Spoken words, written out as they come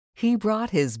He brought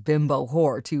his bimbo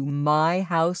whore to my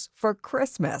house for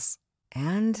Christmas.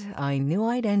 And I knew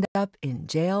I'd end up in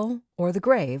jail or the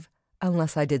grave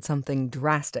unless I did something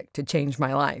drastic to change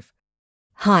my life.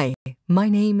 Hi, my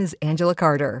name is Angela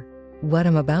Carter. What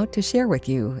I'm about to share with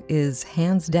you is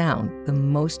hands down the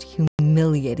most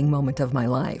humiliating moment of my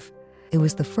life. It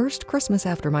was the first Christmas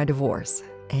after my divorce,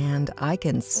 and I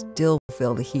can still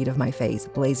feel the heat of my face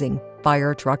blazing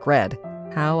fire truck red,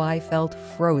 how I felt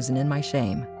frozen in my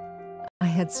shame. I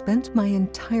had spent my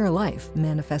entire life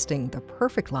manifesting the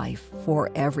perfect life for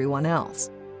everyone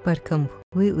else, but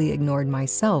completely ignored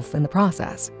myself in the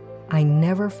process. I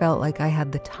never felt like I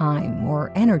had the time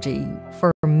or energy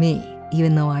for me,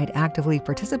 even though I'd actively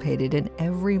participated in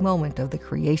every moment of the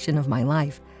creation of my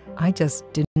life. I just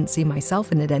didn't see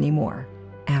myself in it anymore.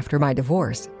 After my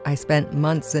divorce, I spent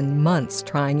months and months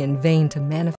trying in vain to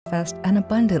manifest an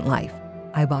abundant life.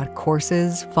 I bought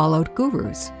courses, followed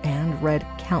gurus, and read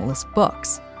countless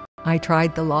books. I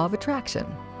tried the law of attraction,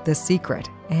 The Secret,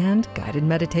 and guided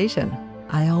meditation.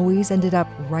 I always ended up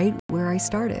right where I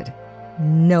started,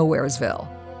 Nowheresville.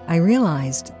 I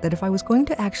realized that if I was going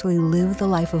to actually live the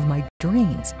life of my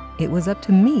dreams, it was up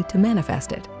to me to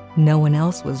manifest it. No one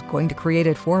else was going to create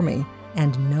it for me,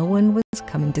 and no one was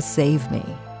coming to save me.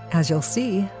 As you'll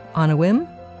see, on a whim,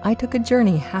 I took a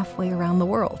journey halfway around the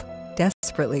world,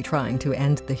 desperately trying to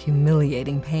end the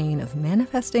humiliating pain of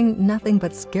manifesting nothing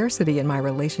but scarcity in my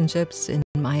relationships, in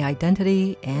my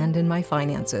identity, and in my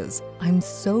finances. I'm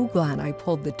so glad I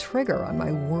pulled the trigger on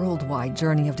my worldwide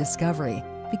journey of discovery,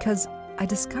 because I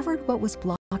discovered what was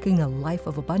blocking a life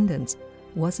of abundance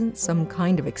wasn't some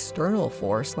kind of external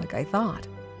force like I thought.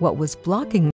 What was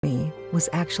blocking me was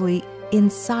actually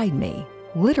inside me,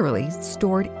 literally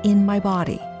stored in my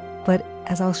body. But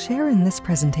as I'll share in this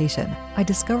presentation, I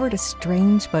discovered a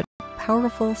strange but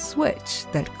powerful switch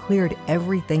that cleared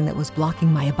everything that was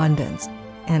blocking my abundance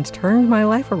and turned my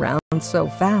life around so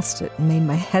fast it made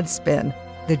my head spin.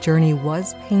 The journey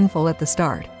was painful at the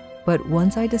start, but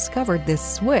once I discovered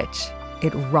this switch,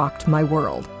 it rocked my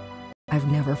world.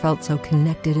 I've never felt so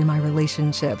connected in my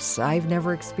relationships. I've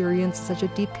never experienced such a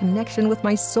deep connection with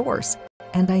my source.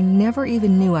 And I never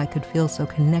even knew I could feel so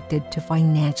connected to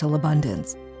financial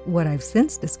abundance. What I've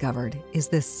since discovered is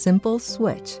this simple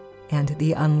switch, and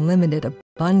the unlimited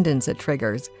abundance it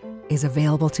triggers is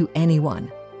available to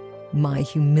anyone. My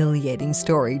humiliating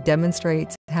story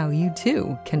demonstrates how you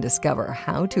too can discover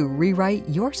how to rewrite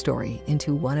your story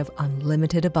into one of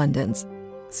unlimited abundance,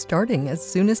 starting as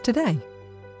soon as today.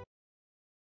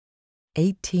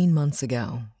 18 months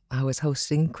ago, I was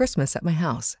hosting Christmas at my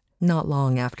house, not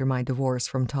long after my divorce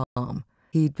from Tom.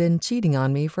 He'd been cheating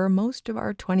on me for most of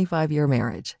our 25-year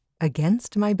marriage.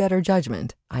 Against my better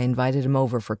judgment, I invited him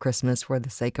over for Christmas for the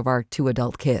sake of our 2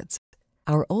 adult kids.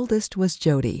 Our oldest was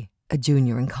Jody, a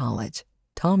junior in college.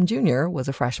 Tom Jr. was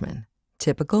a freshman.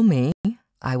 Typical me,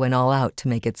 I went all out to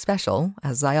make it special,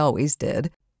 as I always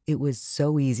did. It was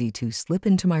so easy to slip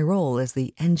into my role as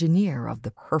the engineer of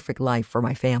the perfect life for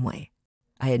my family.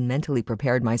 I had mentally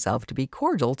prepared myself to be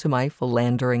cordial to my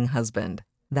philandering husband.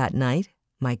 That night,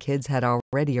 my kids had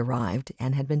already arrived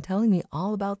and had been telling me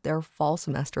all about their fall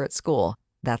semester at school.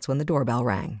 That's when the doorbell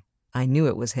rang. I knew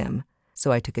it was him,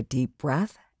 so I took a deep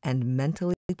breath and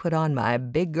mentally put on my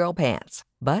big girl pants.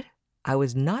 But I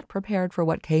was not prepared for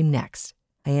what came next.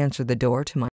 I answered the door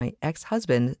to my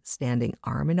ex-husband standing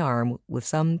arm in arm with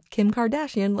some Kim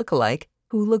Kardashian lookalike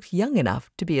who looked young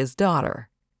enough to be his daughter.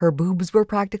 Her boobs were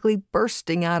practically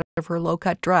bursting out of her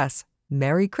low-cut dress.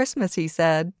 "Merry Christmas," he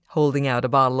said, holding out a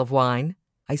bottle of wine.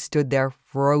 I stood there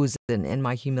frozen in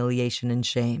my humiliation and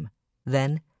shame.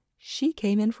 Then she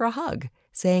came in for a hug,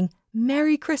 saying,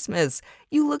 "Merry Christmas!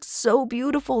 You look so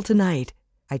beautiful tonight."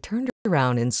 I turned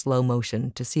around in slow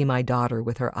motion to see my daughter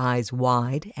with her eyes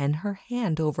wide and her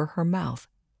hand over her mouth.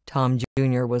 Tom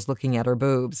Jr. was looking at her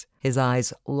boobs, his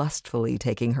eyes lustfully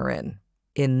taking her in.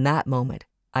 In that moment,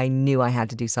 I knew I had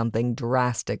to do something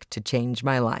drastic to change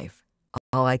my life.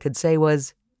 All I could say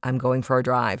was, "I'm going for a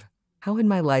drive." How had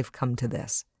my life come to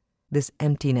this? This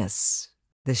emptiness,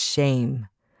 this shame,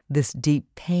 this deep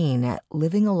pain at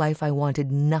living a life I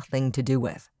wanted nothing to do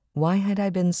with. Why had I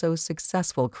been so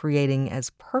successful creating as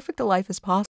perfect a life as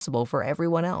possible for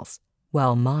everyone else,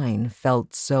 while mine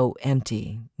felt so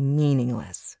empty,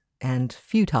 meaningless, and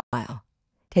futile?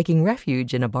 Taking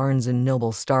refuge in a Barnes &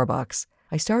 Noble Starbucks,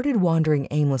 I started wandering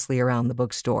aimlessly around the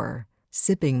bookstore,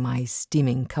 sipping my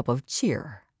steaming cup of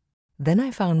cheer. Then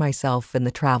I found myself in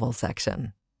the travel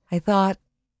section. I thought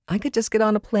I could just get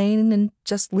on a plane and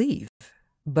just leave.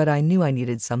 But I knew I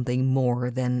needed something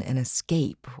more than an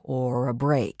escape or a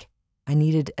break. I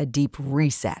needed a deep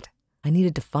reset. I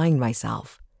needed to find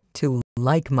myself. to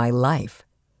like my life,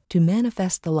 to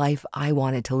manifest the life I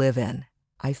wanted to live in.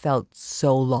 I felt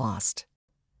so lost.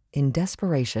 In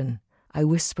desperation, I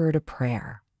whispered a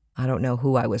prayer. I don't know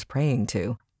who I was praying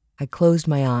to. I closed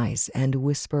my eyes and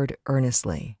whispered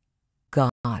earnestly,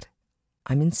 God,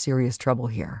 I'm in serious trouble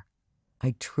here.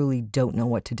 I truly don't know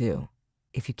what to do.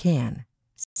 If you can,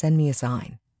 send me a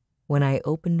sign. When I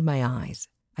opened my eyes,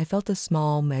 I felt a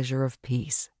small measure of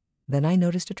peace. Then I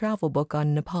noticed a travel book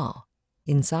on Nepal.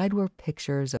 Inside were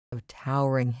pictures of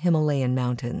towering Himalayan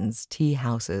mountains, tea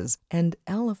houses, and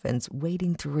elephants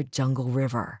wading through a jungle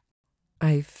river.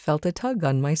 I felt a tug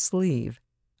on my sleeve.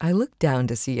 I looked down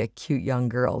to see a cute young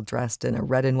girl dressed in a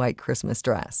red and white Christmas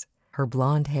dress. Her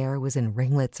blonde hair was in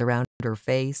ringlets around her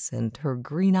face, and her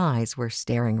green eyes were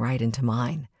staring right into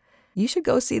mine. You should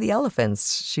go see the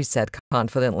elephants, she said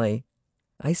confidently.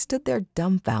 I stood there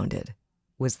dumbfounded.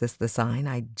 Was this the sign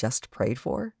I'd just prayed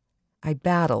for? I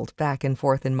battled back and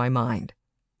forth in my mind.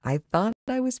 I thought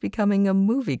I was becoming a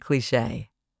movie cliché.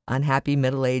 Unhappy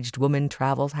middle-aged woman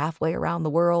travels halfway around the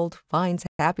world, finds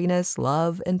happiness,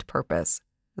 love, and purpose,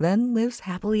 then lives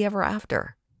happily ever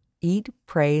after. Eat,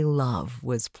 Pray, Love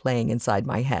was playing inside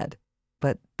my head.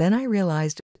 But then I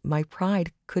realized my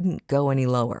pride couldn't go any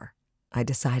lower. I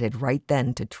decided right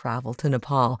then to travel to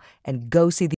Nepal and go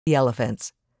see the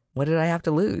elephants. What did I have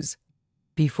to lose?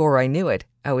 Before I knew it,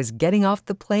 I was getting off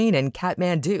the plane in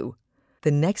Kathmandu.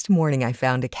 The next morning I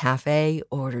found a cafe,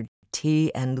 ordered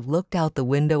tea, and looked out the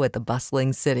window at the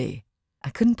bustling city. I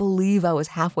couldn't believe I was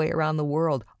halfway around the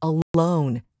world,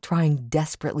 alone, trying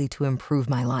desperately to improve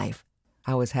my life.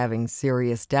 I was having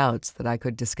serious doubts that I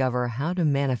could discover how to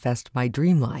manifest my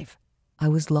dream life. I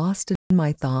was lost in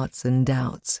my thoughts and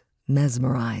doubts,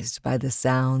 mesmerized by the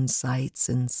sounds, sights,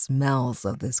 and smells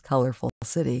of this colorful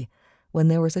city, when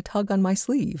there was a tug on my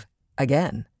sleeve.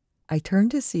 Again, I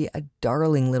turned to see a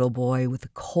darling little boy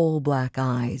with coal black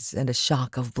eyes and a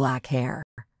shock of black hair.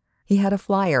 He had a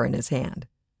flyer in his hand.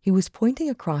 He was pointing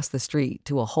across the street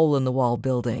to a hole-in-the-wall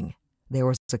building. There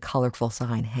was a colorful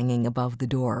sign hanging above the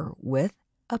door with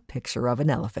a picture of an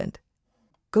elephant.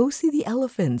 Go see the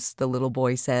elephants, the little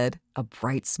boy said, a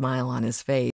bright smile on his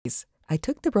face. I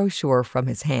took the brochure from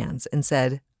his hands and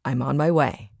said, I'm on my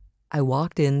way. I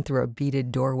walked in through a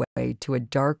beaded doorway to a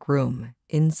dark room,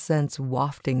 incense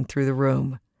wafting through the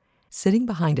room. Sitting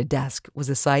behind a desk was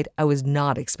a sight I was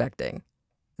not expecting.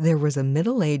 There was a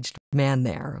middle-aged man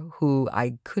there who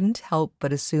I couldn't help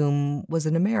but assume was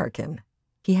an American.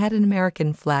 He had an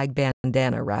American flag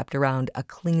bandana wrapped around a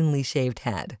cleanly shaved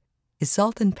head. His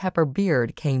salt and pepper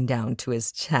beard came down to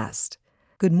his chest.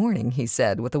 Good morning, he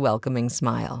said with a welcoming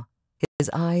smile. His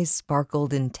eyes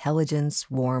sparkled intelligence,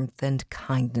 warmth, and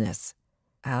kindness.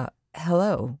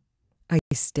 Hello. I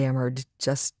stammered,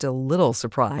 just a little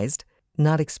surprised.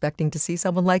 Not expecting to see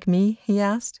someone like me, he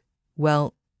asked.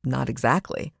 Well, not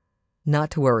exactly. Not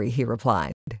to worry, he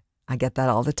replied. I get that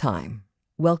all the time.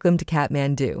 Welcome to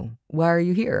Kathmandu. Why are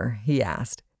you here? He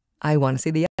asked. I want to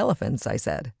see the elephants, I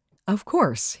said. Of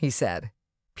course, he said,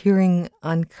 peering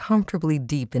uncomfortably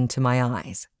deep into my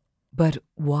eyes. But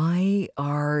why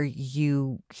are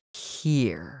you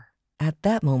here? At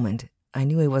that moment, I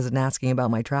knew he wasn't asking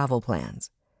about my travel plans.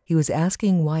 He was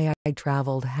asking why I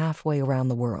traveled halfway around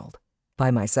the world by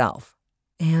myself,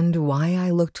 and why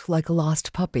I looked like a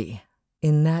lost puppy.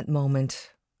 In that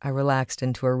moment, I relaxed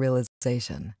into a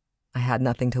realization. I had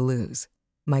nothing to lose.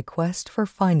 My quest for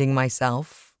finding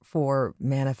myself, for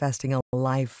manifesting a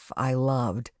life I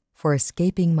loved, for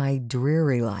escaping my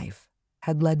dreary life,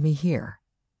 had led me here.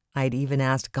 I'd even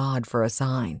asked God for a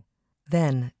sign.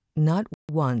 Then, not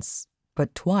once,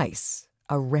 but twice,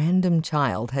 a random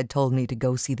child had told me to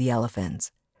go see the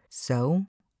elephants. So,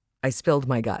 I spilled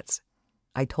my guts.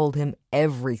 I told him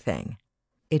everything.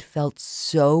 It felt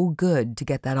so good to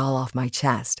get that all off my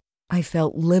chest. I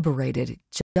felt liberated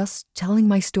just telling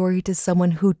my story to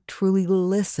someone who truly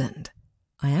listened.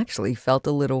 I actually felt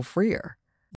a little freer,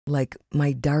 like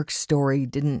my dark story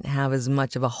didn't have as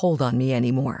much of a hold on me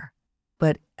anymore.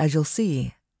 But as you'll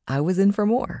see, I was in for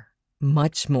more,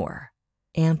 much more.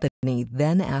 Anthony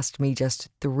then asked me just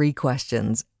 3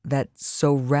 questions that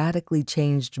so radically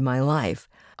changed my life,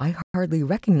 I hardly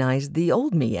recognized the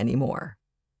old me anymore.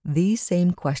 These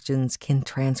same questions can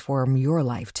transform your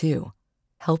life too,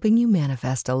 helping you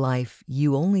manifest a life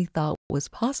you only thought was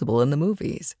possible in the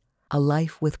movies, a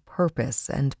life with purpose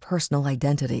and personal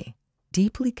identity,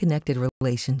 deeply connected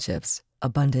relationships,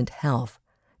 abundant health,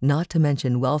 not to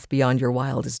mention wealth beyond your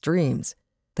wildest dreams.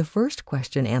 The first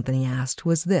question Anthony asked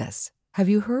was this: have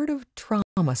you heard of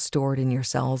trauma stored in your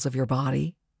cells of your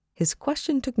body? His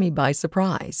question took me by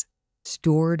surprise.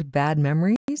 Stored bad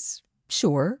memories?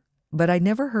 Sure. but I'd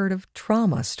never heard of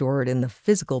trauma stored in the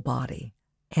physical body.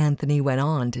 Anthony went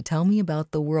on to tell me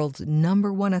about the world's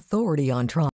 #1 authority on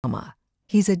trauma.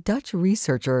 He's a Dutch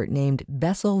researcher named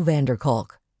Bessel van der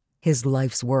Kolk. His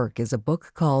life's work is a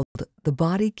book called The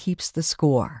Body Keeps the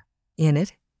Score. In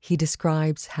it, he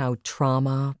describes how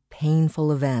trauma,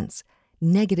 painful events,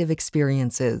 negative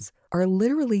experiences are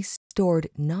literally stored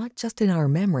not just in our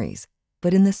memories,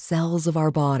 but in the cells of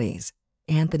our bodies.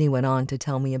 Anthony went on to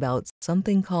tell me about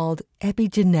something called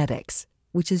epigenetics,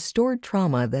 which is stored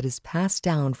trauma that is passed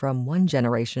down from one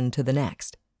generation to the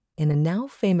next. In a now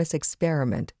famous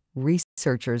experiment,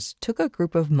 researchers took a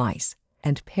group of mice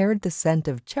and paired the scent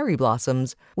of cherry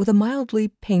blossoms with a mildly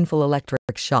painful electric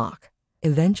shock.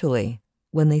 Eventually,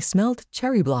 when they smelled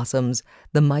cherry blossoms,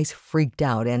 the mice freaked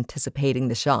out, anticipating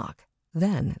the shock.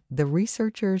 Then, the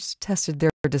researchers tested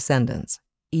their descendants.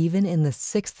 Even in the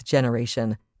 6th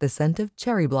generation, the scent of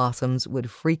cherry blossoms would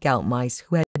freak out mice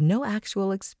who had no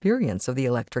actual experience of the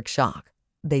electric shock.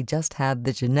 They just had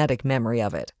the genetic memory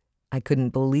of it. I couldn't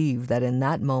believe that in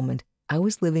that moment, I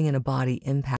was living in a body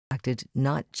impacted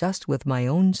not just with my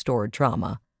own stored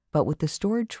trauma, but with the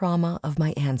stored trauma of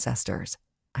my ancestors.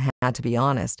 I had to be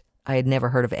honest, I had never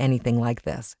heard of anything like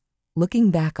this.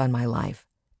 Looking back on my life,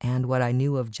 and what I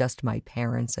knew of just my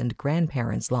parents' and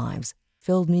grandparents' lives,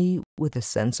 filled me with a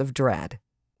sense of dread.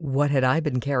 What had I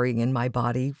been carrying in my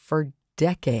body for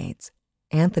decades?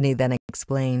 Anthony then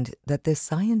explained that this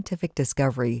scientific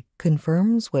discovery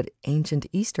confirms what ancient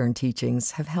Eastern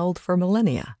teachings have held for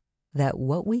millennia, that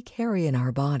what we carry in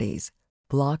our bodies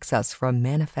blocks us from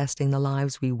manifesting the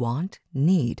lives we want,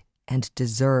 need, and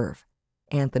deserve.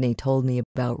 Anthony told me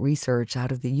about research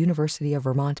out of the University of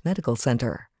Vermont Medical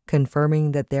Center,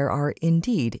 confirming that there are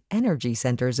indeed energy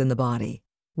centers in the body,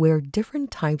 where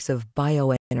different types of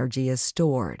bioenergy is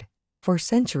stored. For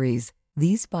centuries,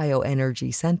 these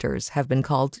bioenergy centers have been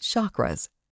called chakras.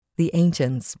 The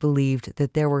ancients believed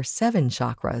that there were 7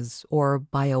 chakras, or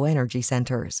bioenergy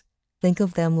centers. Think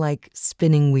of them like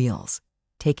spinning wheels,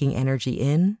 taking energy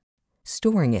in,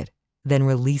 storing it, then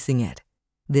releasing it.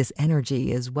 This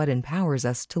energy is what empowers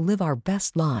us to live our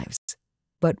best lives.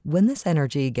 But when this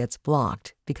energy gets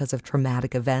blocked because of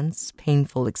traumatic events,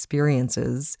 painful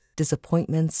experiences,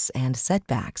 disappointments, and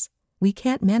setbacks, we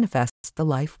can't manifest the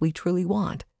life we truly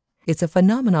want. It's a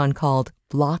phenomenon called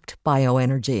blocked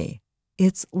bioenergy.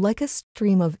 It's like a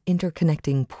stream of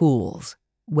interconnecting pools.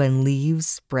 When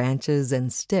leaves, branches,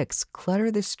 and sticks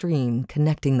clutter the stream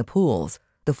connecting the pools,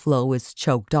 the flow is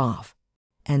choked off,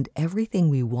 and everything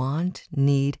we want,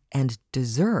 need, and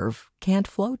deserve can't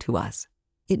flow to us.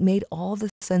 It made all the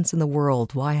sense in the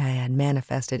world why I had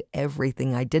manifested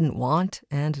everything I didn't want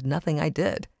and nothing I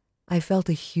did. I felt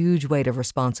a huge weight of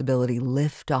responsibility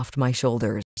lift off my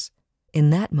shoulders. In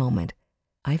that moment,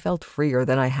 I felt freer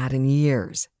than I had in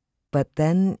years. But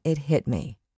then it hit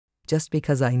me. Just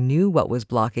because I knew what was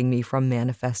blocking me from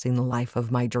manifesting the life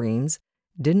of my dreams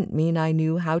didn't mean I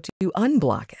knew how to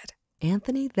unblock it.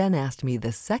 Anthony then asked me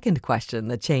the second question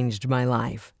that changed my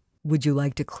life. Would you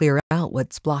like to clear out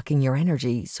what's blocking your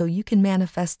energy so you can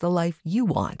manifest the life you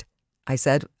want? I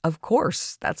said, of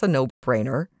course, that's a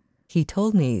no-brainer. He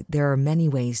told me there are many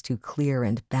ways to clear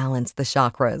and balance the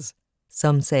chakras.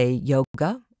 Some say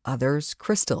yoga, others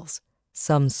crystals.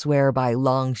 Some swear by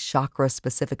long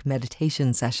chakra-specific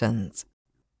meditation sessions.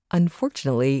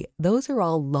 Unfortunately, those are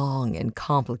all long and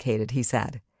complicated, he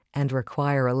said, and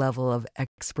require a level of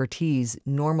expertise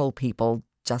normal people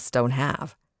just don't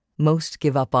have. Most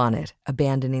give up on it,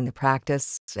 abandoning the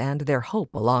practice and their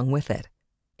hope along with it.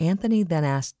 Anthony then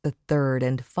asked the third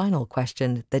and final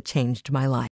question that changed my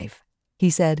life. He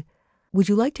said, would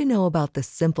you like to know about the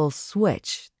simple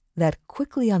switch that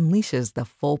quickly unleashes the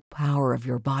full power of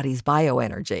your body's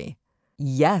bioenergy?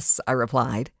 Yes, I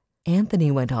replied.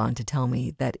 Anthony went on to tell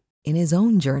me that in his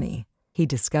own journey, he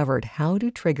discovered how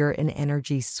to trigger an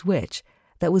energy switch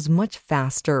that was much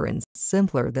faster and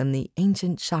simpler than the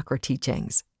ancient chakra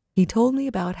teachings. He told me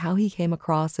about how he came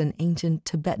across an ancient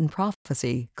Tibetan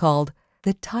prophecy called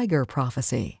the Tiger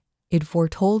Prophecy. It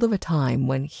foretold of a time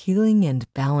when healing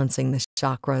and balancing the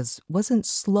chakras wasn't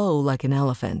slow like an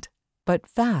elephant, but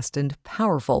fast and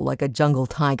powerful like a jungle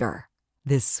tiger.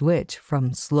 This switch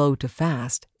from slow to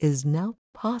fast is now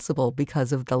possible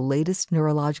because of the latest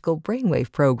neurological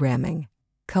brainwave programming,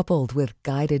 coupled with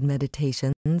guided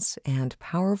meditations and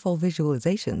powerful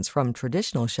visualizations from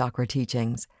traditional chakra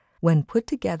teachings. When put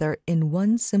together in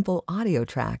one simple audio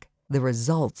track, the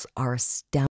results are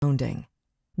astounding.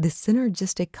 The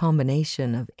synergistic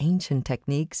combination of ancient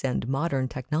techniques and modern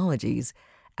technologies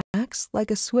acts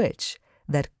like a switch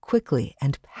that quickly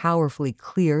and powerfully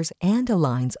clears and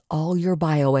aligns all your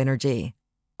bioenergy,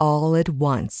 all at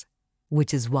once.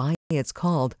 which is why it's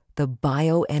called the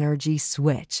bioenergy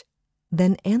switch.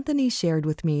 Then Anthony shared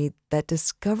with me that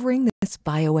discovering this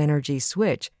bioenergy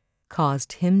switch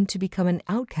caused him to become an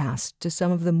outcast to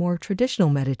some of the more traditional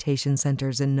meditation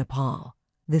centers in Nepal.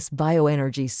 This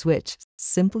bioenergy switch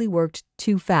simply worked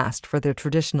too fast for the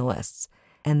traditionalists,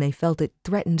 and they felt it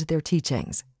threatened their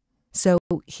teachings. So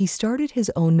he started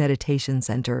his own meditation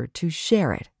center to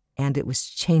share it, and it was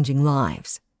changing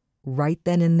lives. Right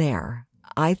then and there,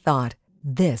 I thought,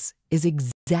 this is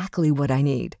exactly what I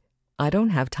need. I don't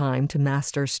have time to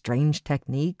master strange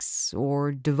techniques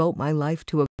or devote my life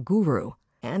to a guru,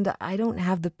 and I don't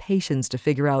have the patience to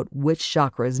figure out which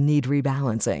chakras need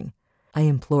rebalancing. I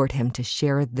implored him to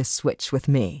share this switch with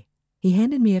me. He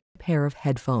handed me a pair of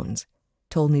headphones,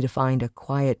 told me to find a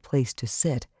quiet place to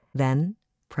sit, then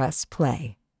press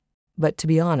play. But to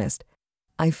be honest,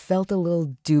 I felt a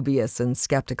little dubious and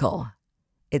skeptical.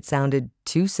 It sounded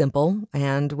too simple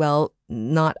and, well,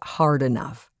 not hard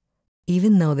enough.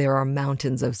 Even though there are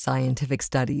mountains of scientific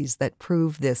studies that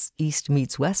prove this East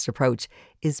meets West approach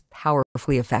is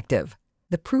powerfully effective,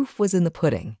 the proof was in the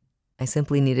pudding. I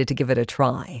simply needed to give it a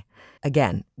try.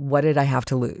 Again, what did I have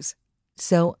to lose?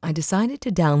 So I decided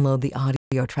to download the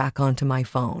audio track onto my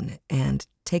phone and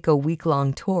take a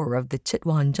week-long tour of the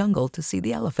Chitwan jungle to see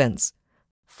the elephants.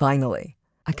 Finally,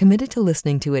 I committed to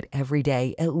listening to it every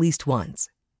day at least once.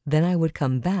 Then I would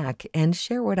come back and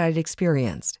share what I'd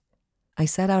experienced. I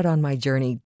set out on my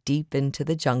journey deep into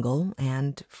the jungle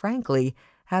and, frankly,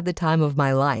 had the time of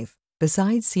my life.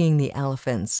 Besides seeing the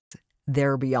elephants,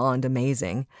 they're beyond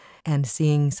amazing, and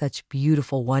seeing such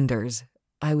beautiful wonders,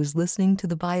 I was listening to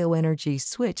the bioenergy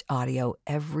switch audio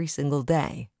every single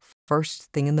day,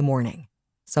 first thing in the morning.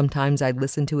 Sometimes I'd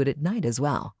listen to it at night as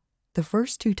well. The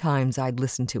first 2 times I'd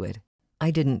listened to it,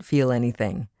 I didn't feel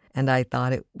anything, and I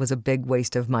thought it was a big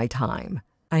waste of my time.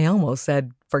 I almost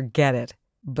said, forget it.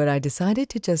 But I decided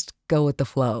to just go with the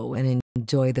flow and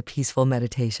enjoy the peaceful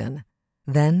meditation.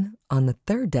 Then, on the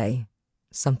 3rd day,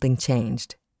 something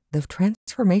changed. The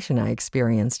transformation I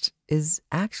experienced is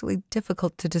actually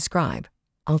difficult to describe.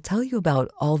 I'll tell you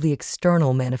about all the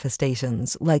external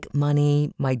manifestations, like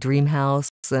money, my dream house,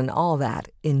 and all that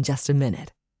in just a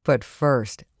minute. But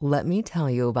first, let me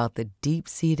tell you about the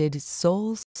deep-seated,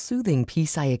 soul-soothing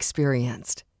peace I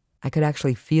experienced. I could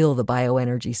actually feel the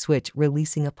bioenergy switch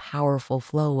releasing a powerful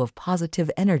flow of positive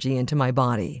energy into my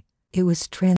body. It was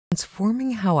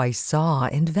transforming how I saw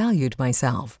and valued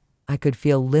myself. I could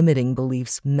feel limiting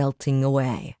beliefs melting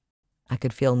away. I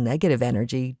could feel negative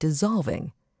energy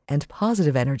dissolving and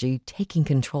positive energy taking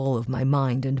control of my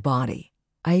mind and body.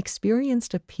 I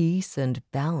experienced a peace and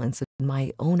balance in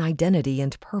my own identity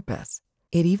and purpose.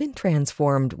 It even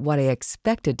transformed what I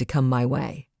expected to come my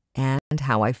way and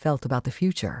how I felt about the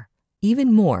future.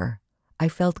 Even more, I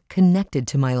felt connected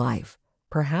to my life,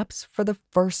 perhaps for the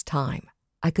first time.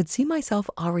 I could see myself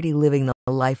already living the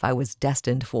life I was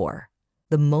destined for.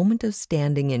 The moment of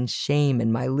standing in shame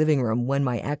in my living room when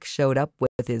my ex showed up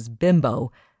with his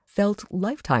bimbo felt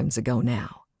lifetimes ago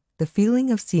now. The feeling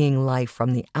of seeing life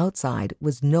from the outside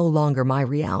was no longer my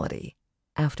reality.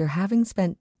 After having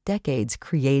spent decades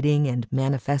creating and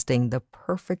manifesting the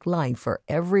perfect life for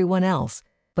everyone else,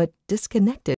 but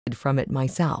disconnected from it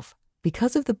myself,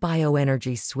 because of the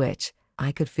bioenergy switch,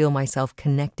 I could feel myself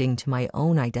connecting to my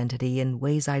own identity in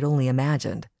ways I'd only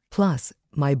imagined. Plus,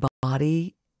 my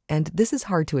body, and this is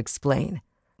hard to explain,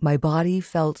 my body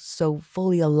felt so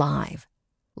fully alive,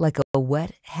 like a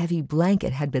wet, heavy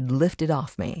blanket had been lifted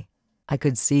off me. I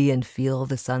could see and feel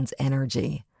the sun's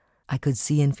energy. I could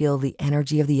see and feel the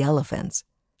energy of the elephants.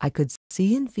 I could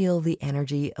see and feel the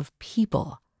energy of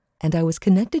people, and I was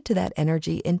connected to that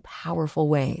energy in powerful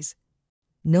ways.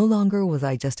 No longer was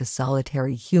I just a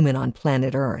solitary human on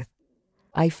planet Earth.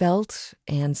 I felt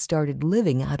and started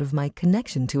living out of my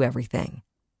connection to everything.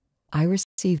 I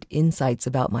received insights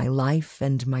about my life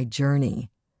and my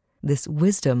journey. This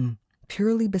wisdom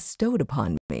purely bestowed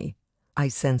upon me. I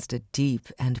sensed a deep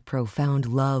and profound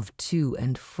love to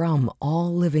and from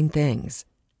all living things.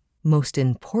 Most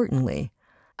importantly,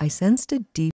 I sensed a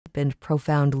deep and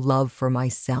profound love for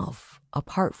myself,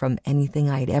 apart from anything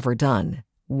I'd ever done,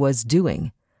 was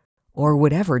doing, or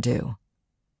would ever do.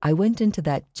 I went into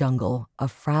that jungle a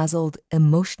frazzled,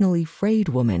 emotionally frayed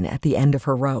woman at the end of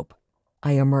her rope.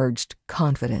 I emerged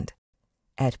confident,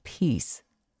 at peace,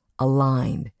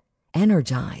 aligned,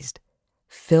 energized,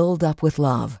 filled up with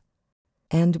love,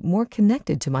 and more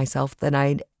connected to myself than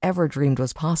I'd ever dreamed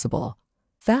was possible.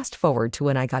 Fast forward to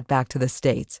when I got back to the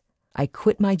States. I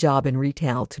quit my job in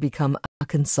retail to become a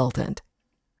consultant.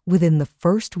 Within the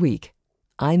first week,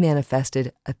 I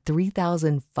manifested a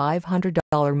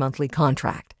 $3,500 monthly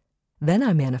contract. Then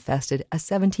I manifested a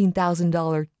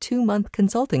 $17,000 two-month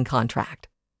consulting contract.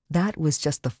 That was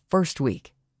just the first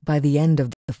week. By the end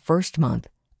of the first month,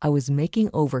 I was making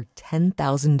over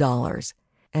 $10,000,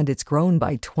 and it's grown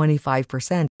by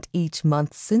 25% each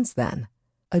month since then.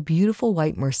 A beautiful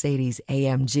white Mercedes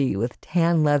AMG with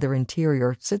tan leather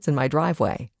interior sits in my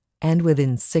driveway, and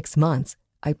within 6 months,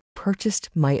 I purchased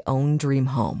my own dream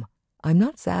home. I'm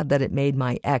not sad that it made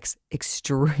my ex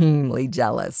extremely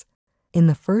jealous. In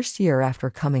the first year after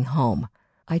coming home,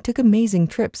 I took amazing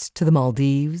trips to the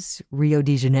Maldives, Rio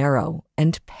de Janeiro,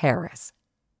 and Paris.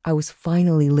 I was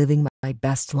finally living my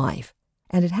best life,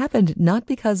 and it happened not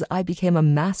because I became a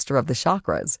master of the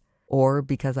chakras, or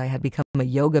because I had become a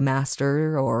yoga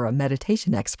master or a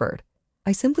meditation expert.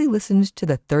 I simply listened to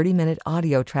the 30-minute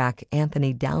audio track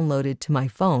Anthony downloaded to my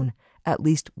phone at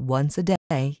least once a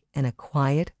day in a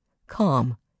quiet,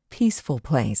 calm, peaceful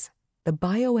place. The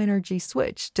bioenergy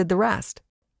switch did the rest.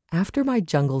 After my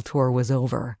jungle tour was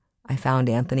over, I found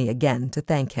Anthony again to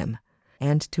thank him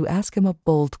and to ask him a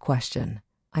bold question.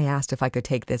 I asked if I could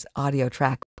take this audio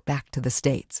track back to the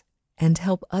States and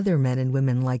help other men and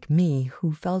women like me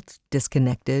who felt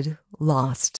disconnected,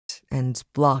 lost, and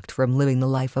blocked from living the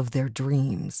life of their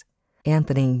dreams.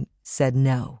 Anthony said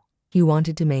no. He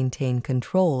wanted to maintain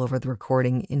control over the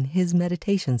recording in his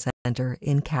meditation center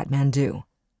in Kathmandu.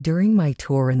 During my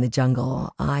tour in the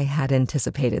jungle, I had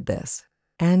anticipated this,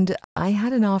 and I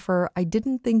had an offer I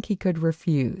didn't think he could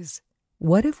refuse.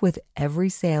 What if with every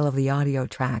sale of the audio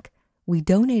track, we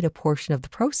donate a portion of the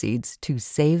proceeds to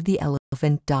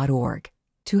SaveTheElephant.org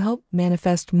to help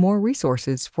manifest more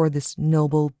resources for this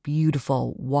noble,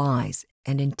 beautiful, wise,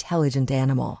 and intelligent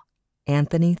animal?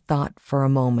 Anthony thought for a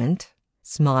moment,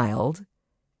 smiled,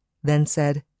 then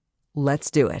said,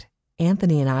 "Let's do it."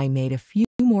 Anthony and I made a few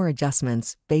more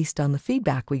adjustments based on the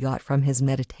feedback we got from his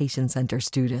meditation center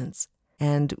students.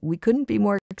 And we couldn't be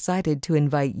more excited to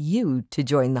invite you to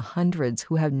join the hundreds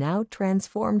who have now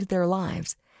transformed their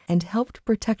lives and helped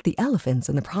protect the elephants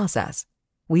in the process.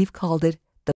 We've called it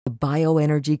the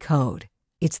Bioenergy Code.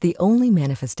 It's the only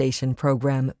manifestation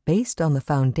program based on the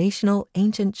foundational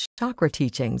ancient chakra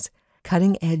teachings,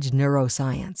 cutting-edge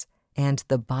neuroscience, and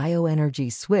the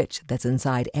bioenergy switch that's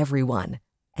inside everyone.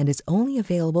 And it's only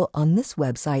available on this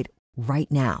website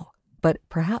right now, but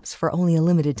perhaps for only a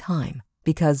limited time,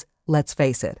 because, let's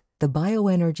face it, the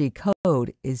bioenergy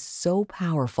code is so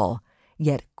powerful,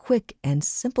 yet quick and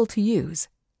simple to use,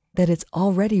 that it's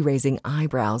already raising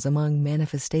eyebrows among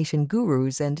manifestation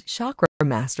gurus and chakra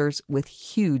masters with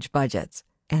huge budgets.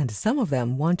 And some of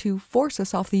them want to force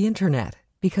us off the internet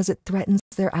because it threatens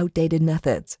their outdated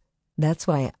methods. That's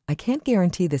why I can't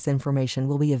guarantee this information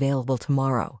will be available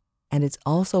tomorrow. And it's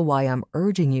also why I'm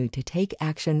urging you to take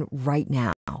action right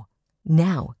now.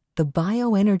 Now, the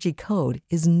Bioenergy Code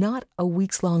is not a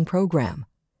weeks-long program.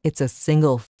 It's a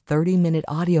single 30-minute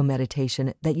audio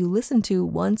meditation that you listen to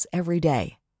once every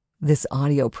day. This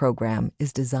audio program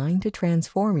is designed to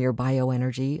transform your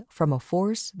bioenergy from a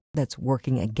force that's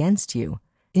working against you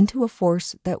into a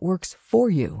force that works for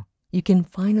you. You can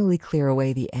finally clear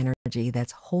away the energy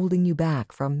that's holding you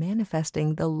back from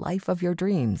manifesting the life of your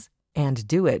dreams, and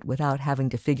do it without having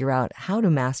to figure out how to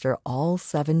master all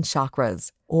 7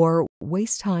 chakras or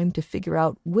waste time to figure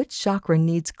out which chakra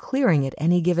needs clearing at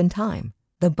any given time.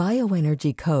 The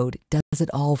Bioenergy Code does it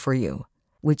all for you,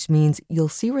 which means you'll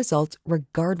see results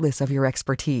regardless of your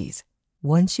expertise.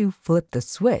 Once you flip the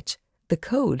switch, the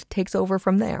code takes over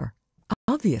from there.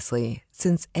 Obviously,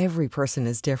 since every person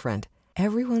is different,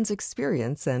 everyone's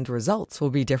experience and results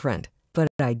will be different. But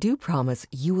I do promise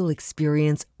you will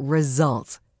experience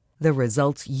results. The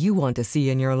results you want to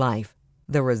see in your life.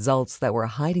 The results that were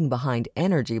hiding behind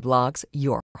energy blocks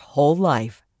your whole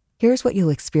life. Here's what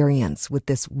you'll experience with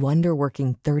this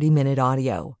wonder-working 30-minute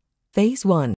audio. Phase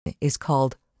 1 is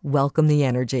called Welcome the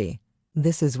Energy.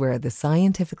 This is where the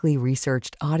scientifically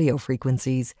researched audio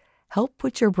frequencies help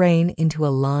put your brain into a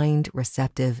aligned,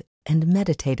 receptive, and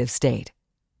meditative state.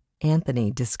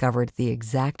 Anthony discovered the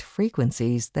exact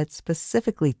frequencies that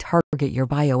specifically target your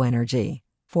bioenergy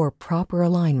for proper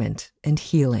alignment and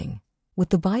healing. With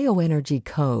the Bioenergy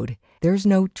Code, there's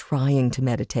no trying to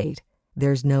meditate.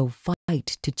 There's no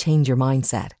fight to change your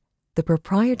mindset. The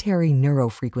proprietary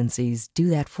neurofrequencies do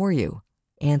that for you.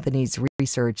 Anthony's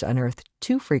research unearthed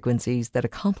 2 frequencies that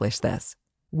accomplish this.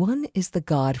 One is the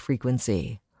God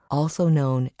frequency, also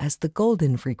known as the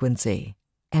golden frequency,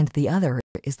 and the other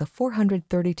is the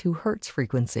 432 Hz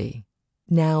frequency.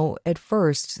 Now, at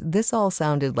first, this all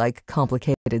sounded like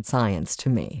complicated science to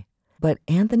me, but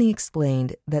Anthony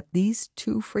explained that these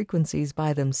 2 frequencies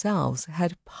by themselves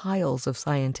had piles of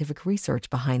scientific research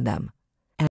behind them.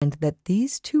 and that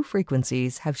these two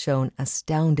frequencies have shown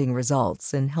astounding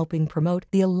results in helping promote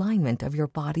the alignment of your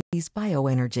body's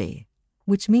bioenergy.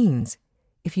 Which means,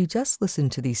 if you just listen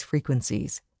to these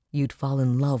frequencies, you'd fall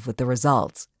in love with the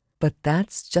results. But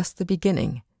that's just the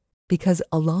beginning, because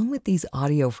along with these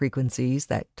audio frequencies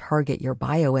that target your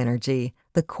bioenergy,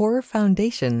 the core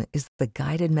foundation is the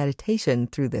guided meditation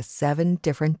through the 7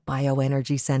 different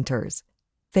bioenergy centers.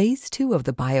 Phase 2 of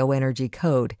the bioenergy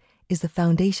code is the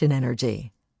foundation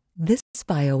energy. This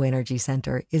bioenergy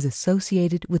center is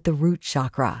associated with the root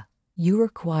chakra. You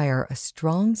require a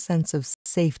strong sense of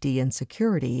safety and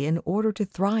security in order to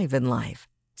thrive in life.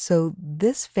 So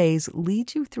this phase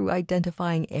leads you through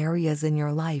identifying areas in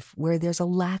your life where there's a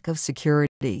lack of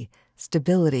security,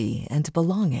 stability, and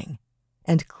belonging,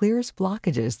 and clears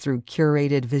blockages through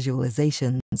curated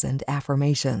visualizations and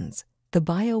affirmations. The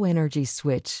bioenergy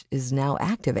switch is now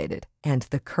activated, and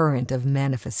the current of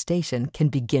manifestation can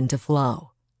begin to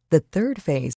flow. The third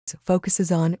phase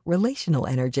focuses on relational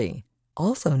energy,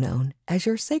 also known as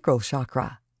your sacral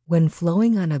chakra. When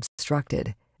flowing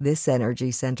unobstructed, this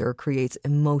energy center creates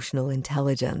emotional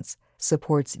intelligence,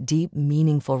 supports deep,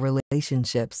 meaningful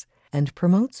relationships, and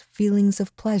promotes feelings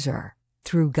of pleasure.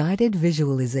 Through guided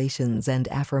visualizations and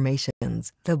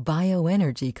affirmations, the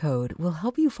bioenergy code will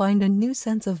help you find a new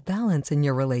sense of balance in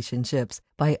your relationships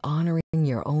by honoring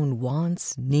your own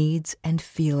wants, needs, and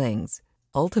feelings,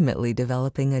 ultimately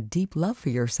developing a deep love for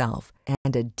yourself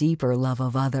and a deeper love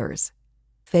of others.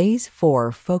 Phase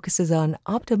 4 focuses on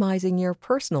optimizing your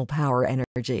personal power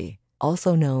energy,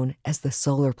 also known as the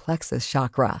solar plexus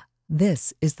chakra.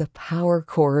 This is the power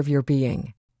core of your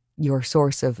being, your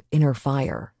source of inner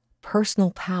fire,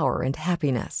 personal power, and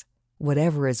happiness.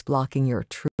 Whatever is blocking your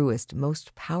truest,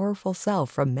 most powerful self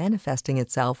from manifesting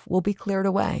itself will be cleared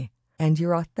away, and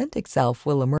your authentic self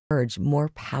will emerge more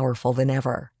powerful than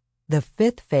ever. The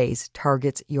 5th phase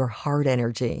targets your heart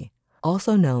energy,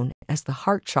 also known as the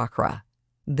heart chakra.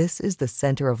 This is the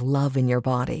center of love in your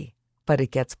body, but it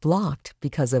gets blocked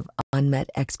because of unmet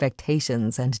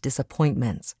expectations and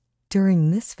disappointments.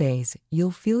 During this phase,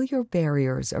 you'll feel your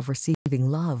barriers of receiving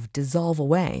love dissolve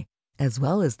away, as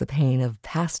well as the pain of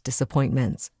past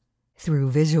disappointments.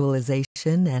 Through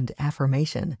visualization and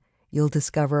affirmation, you'll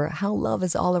discover how love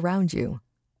is all around you,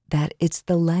 that it's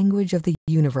the language of the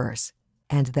universe,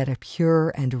 and that a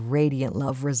pure and radiant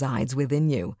love resides within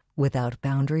you, without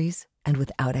boundaries and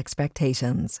without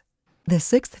expectations. The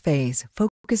 6th phase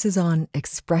focuses on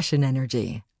expression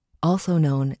energy, also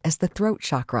known as the throat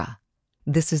chakra.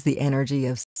 This is the energy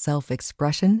of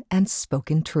self-expression and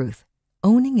spoken truth.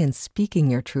 Owning and speaking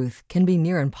your truth can be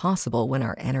near impossible when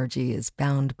our energy is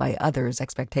bound by others'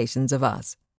 expectations of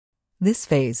us. This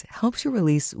phase helps you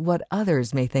release what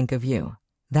others may think of you.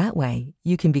 That way,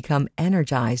 you can become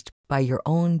energized by your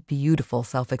own beautiful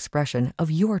self-expression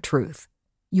of your truth.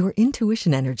 Your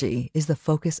intuition energy is the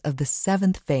focus of the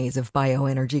 7th phase of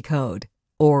bioenergy code,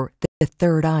 or the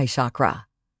third eye chakra.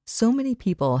 So many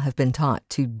people have been taught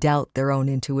to doubt their own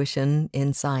intuition,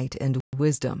 insight, and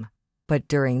wisdom. But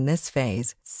during this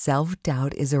phase,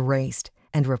 self-doubt is erased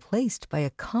and replaced by a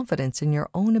confidence in your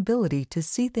own ability to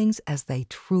see things as they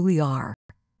truly are,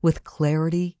 with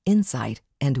clarity, insight,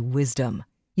 and wisdom.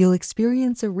 You'll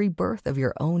experience a rebirth of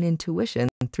your own intuition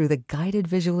through the guided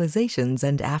visualizations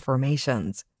and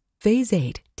affirmations. Phase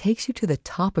 8 takes you to the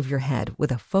top of your head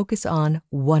with a focus on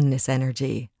oneness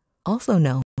energy, also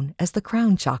known as the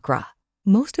crown chakra.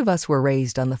 Most of us were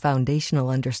raised on the foundational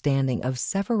understanding of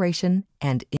separation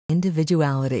and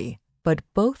individuality, but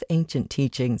both ancient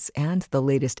teachings and the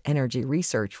latest energy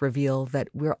research reveal that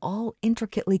we're all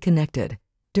intricately connected.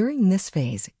 During this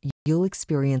phase, you'll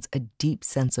experience a deep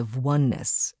sense of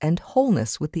oneness and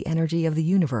wholeness with the energy of the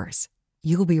universe.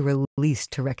 You'll be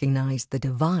released to recognize the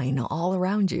divine all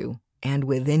around you and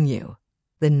within you.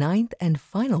 The 9th and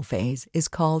final phase is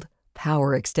called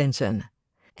power extension,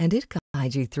 and it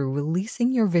guides you through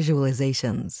releasing your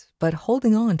visualizations, but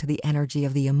holding on to the energy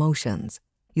of the emotions.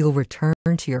 You'll return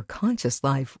to your conscious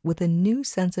life with a new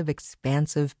sense of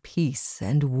expansive peace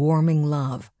and warming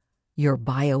love. Your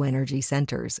bioenergy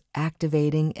centers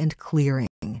activating and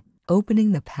clearing,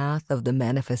 opening the path of the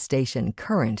manifestation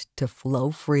current to flow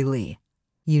freely.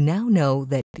 You now know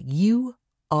that you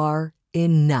are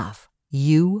enough.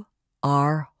 You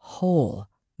are whole.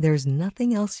 There's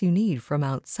nothing else you need from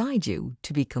outside you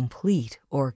to be complete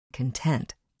or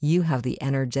content. You have the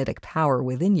energetic power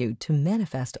within you to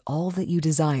manifest all that you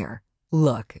desire.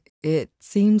 Look, it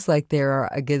seems like there are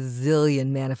a gazillion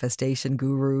manifestation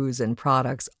gurus and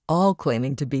products all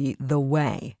claiming to be the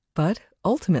way. But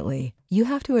ultimately, you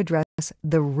have to address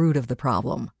the root of the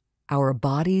problem. Our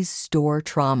bodies store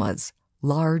traumas,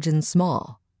 large and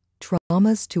small.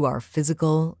 traumas to our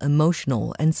physical,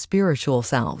 emotional, and spiritual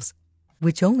selves,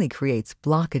 which only creates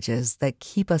blockages that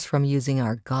keep us from using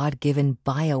our God-given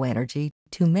bioenergy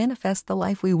to manifest the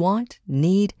life we want,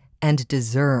 need, and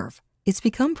deserve. It's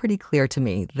become pretty clear to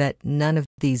me that none of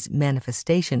these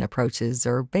manifestation approaches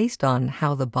are based on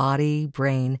how the body,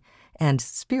 brain, and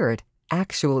spirit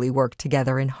actually work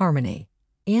together in harmony.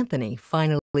 Anthony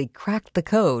finally cracked the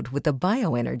code with the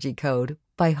bioenergy code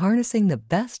by harnessing the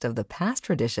best of the past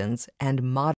traditions and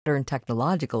modern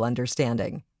technological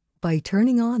understanding. By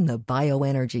turning on the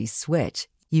bioenergy switch,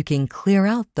 you can clear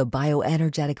out the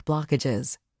bioenergetic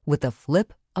blockages with the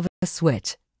flip of a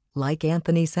switch. Like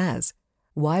Anthony says,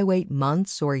 why wait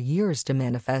months or years to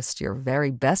manifest your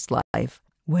very best life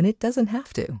when it doesn't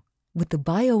have to? With the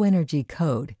bioenergy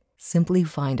code, simply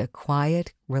find a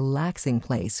quiet, relaxing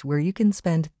place where you can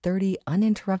spend 30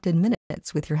 uninterrupted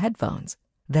minutes with your headphones.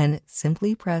 Then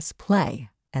simply press play,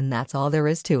 and that's all there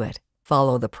is to it.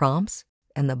 Follow the prompts,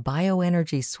 and the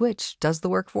bioenergy switch does the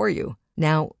work for you.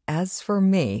 Now, as for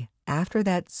me, after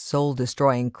that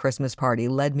soul-destroying Christmas party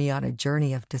led me on a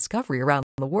journey of discovery around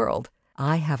the world,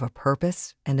 I have a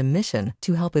purpose and a mission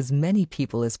to help as many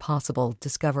people as possible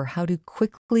discover how to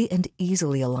quickly and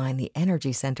easily align the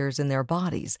energy centers in their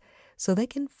bodies so they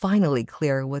can finally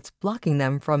clear what's blocking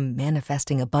them from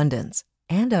manifesting abundance.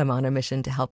 And I'm on a mission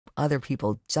to help other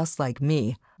people just like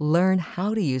me learn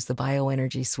how to use the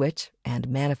bioenergy switch and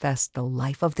manifest the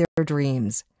life of their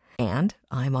dreams. And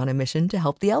I'm on a mission to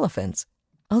help the elephants.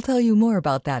 I'll tell you more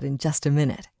about that in just a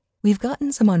minute. We've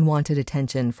gotten some unwanted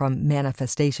attention from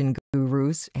manifestation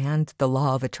gurus and the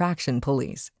law of attraction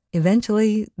police.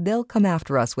 Eventually, they'll come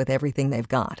after us with everything they've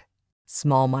got.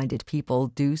 Small-minded people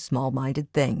do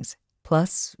small-minded things.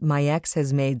 Plus, my ex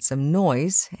has made some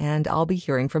noise, and I'll be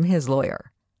hearing from his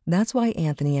lawyer. That's why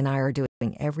Anthony and I are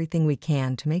doing everything we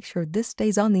can to make sure this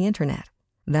stays on the internet.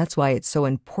 That's why it's so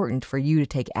important for you to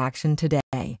take action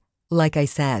today. Like I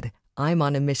said, I'm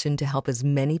on a mission to help as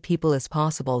many people as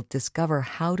possible discover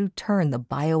how to turn the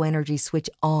bioenergy switch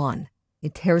on.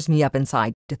 It tears me up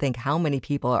inside to think how many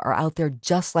people are out there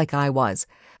just like I was,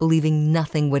 believing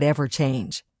nothing would ever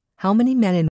change. How many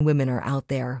men and women are out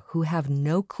there who have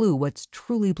no clue what's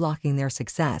truly blocking their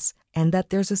success and that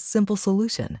there's a simple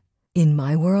solution? In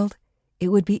my world, it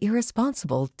would be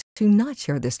irresponsible to not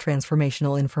share this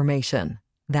transformational information.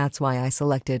 That's why I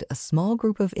selected a small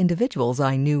group of individuals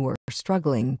I knew were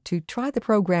struggling to try the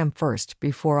program first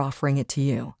before offering it to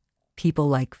you. People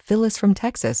like Phyllis from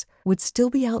Texas would still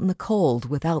be out in the cold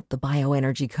without the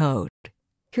bioenergy code.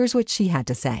 Here's what she had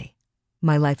to say.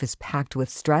 My life is packed with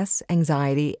stress,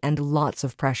 anxiety, and lots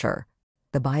of pressure.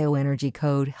 The bioenergy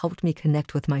code helped me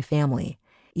connect with my family.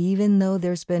 Even though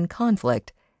there's been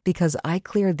conflict, because I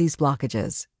cleared these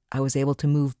blockages, I was able to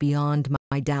move beyond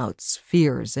my doubts,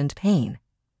 fears, and pain.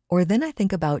 Or then I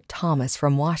think about Thomas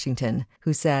from Washington,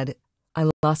 who said, I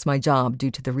lost my job due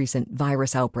to the recent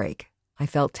virus outbreak. I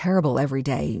felt terrible every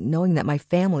day, knowing that my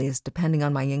family is depending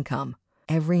on my income.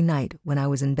 Every night when I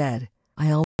was in bed,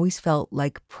 I always felt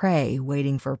like prey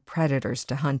waiting for predators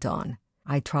to hunt on.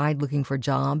 I tried looking for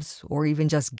jobs or even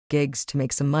just gigs to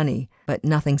make some money, but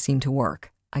nothing seemed to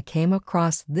work. I came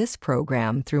across this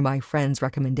program through my friend's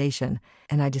recommendation,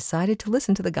 and I decided to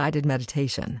listen to the guided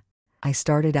meditation. I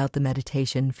started out the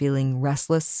meditation feeling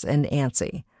restless and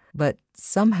antsy, but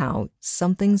somehow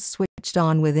something switched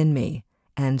on within me,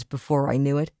 and before I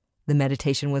knew it, the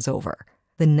meditation was over.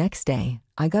 The next day,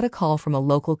 I got a call from a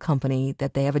local company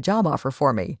that they have a job offer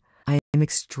for me. I am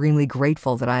extremely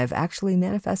grateful that I have actually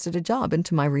manifested a job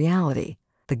into my reality.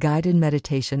 The guided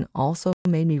meditation also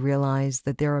made me realize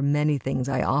that there are many things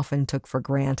I often took for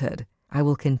granted. I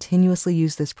will continuously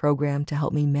use this program to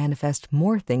help me manifest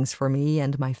more things for me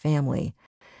and my family,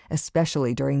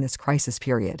 especially during this crisis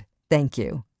period. Thank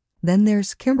you. Then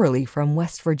there's Kimberly from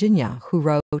West Virginia, who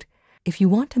wrote, if you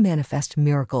want to manifest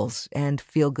miracles and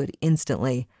feel good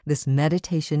instantly, this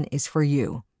meditation is for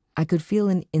you. I could feel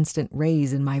an instant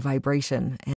raise in my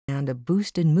vibration and a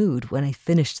boost in mood when I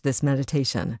finished this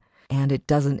meditation. And it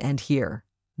doesn't end here.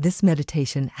 This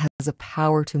meditation has a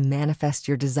power to manifest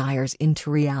your desires into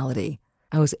reality.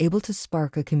 I was able to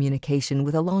spark a communication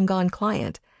with a long-gone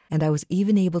client, and I was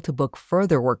even able to book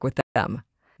further work with them.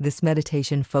 This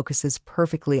meditation focuses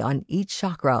perfectly on each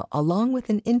chakra along with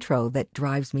an intro that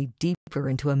drives me deeper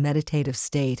into a meditative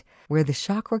state where the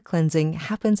chakra cleansing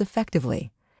happens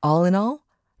effectively. All in all,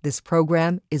 this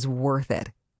program is worth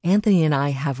it. Anthony and I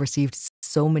have received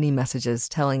so many messages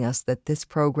telling us that this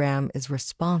program is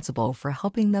responsible for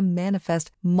helping them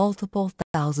manifest multiple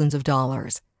thousands of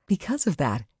dollars. Because of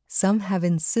that, some have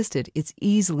insisted it's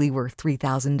easily worth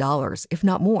 $3,000, if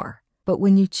not more. But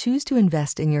when you choose to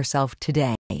invest in yourself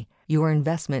today, your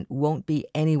investment won't be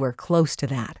anywhere close to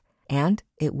that, and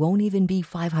it won't even be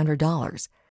 $500,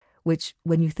 which,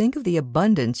 when you think of the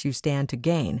abundance you stand to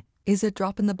gain, is a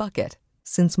drop in the bucket.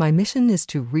 Since my mission is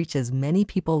to reach as many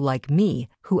people like me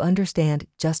who understand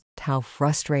just how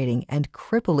frustrating and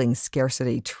crippling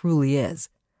scarcity truly is,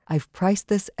 I've priced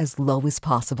this as low as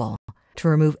possible to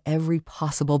remove every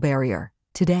possible barrier.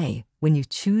 Today, when you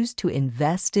choose to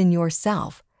invest in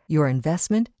yourself, your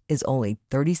investment is only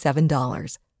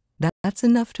 $37. That's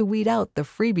enough to weed out the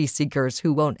freebie seekers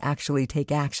who won't actually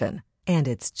take action. And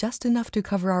it's just enough to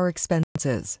cover our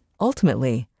expenses.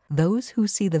 Ultimately, those who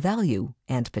see the value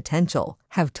and potential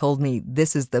have told me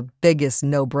this is the biggest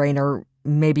no-brainer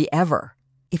maybe ever.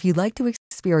 If you'd like to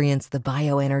experience the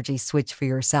bioenergy switch for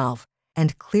yourself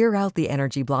and clear out the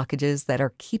energy blockages that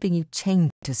are keeping you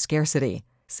chained to scarcity,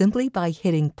 simply by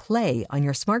hitting play on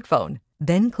your smartphone,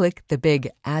 then click the big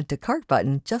Add to Cart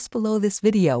button just below this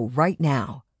video right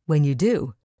now. When you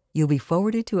do, you'll be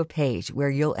forwarded to a page where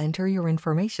you'll enter your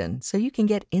information so you can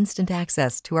get instant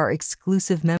access to our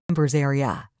exclusive members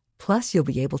area. Plus, you'll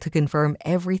be able to confirm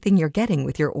everything you're getting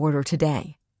with your order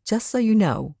today. Just so you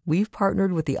know, we've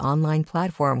partnered with the online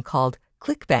platform called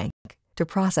ClickBank to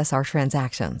process our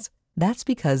transactions. That's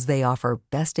because they offer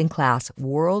best-in-class,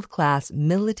 world-class,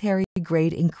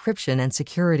 military-grade encryption and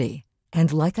security.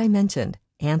 And like I mentioned,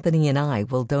 Anthony and I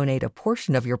will donate a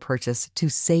portion of your purchase to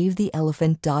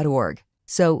SaveTheElephant.org.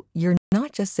 So you're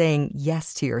not just saying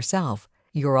yes to yourself,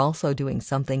 you're also doing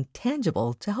something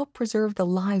tangible to help preserve the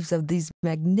lives of these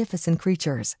magnificent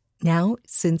creatures. Now,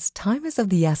 since time is of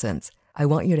the essence, I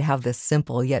want you to have this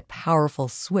simple yet powerful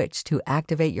switch to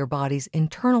activate your body's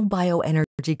internal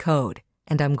bioenergy code.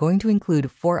 And I'm going to include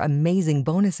 4 amazing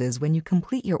bonuses when you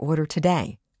complete your order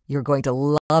today. You're going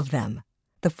to love them.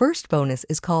 The first bonus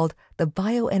is called the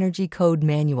Bioenergy Code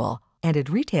Manual, and it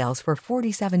retails for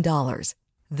 $47.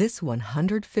 This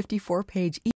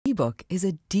 154-page ebook is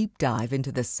a deep dive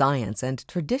into the science and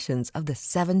traditions of the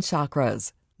 7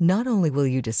 chakras. Not only will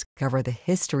you discover the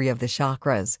history of the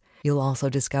chakras, you'll also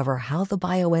discover how the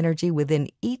bioenergy within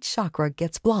each chakra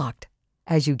gets blocked.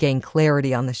 As you gain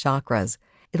clarity on the chakras,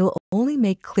 it'll only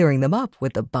make clearing them up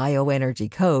with the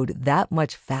bioenergy code that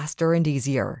much faster and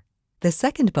easier. The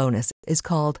second bonus is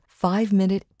called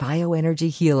 5-Minute Bioenergy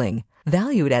Healing,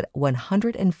 valued at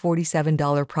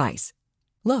 $147 price.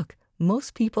 Look,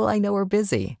 most people I know are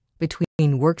busy.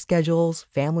 Between work schedules,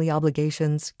 family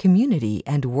obligations, community,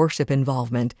 and worship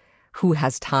involvement, who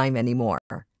has time anymore?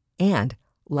 And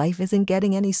life isn't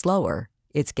getting any slower,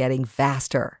 it's getting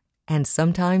faster. And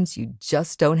sometimes you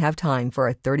just don't have time for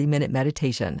a 30-minute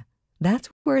meditation. That's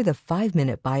where the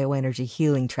 5-Minute Bioenergy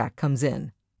Healing track comes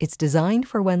in. It's designed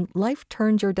for when life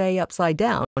turns your day upside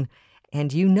down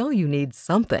and you know you need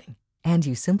something, and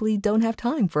you simply don't have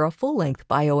time for a full-length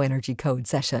bioenergy code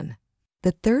session.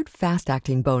 The third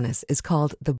fast-acting bonus is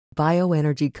called the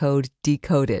Bioenergy Code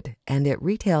Decoded, and it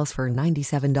retails for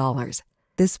 $97.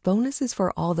 This bonus is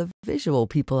for all the visual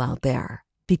people out there,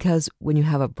 because when you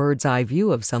have a bird's eye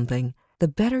view of something, the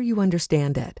better you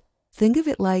understand it. Think of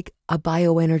it like a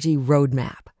bioenergy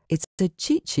roadmap. It's a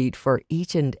cheat sheet for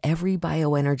each and every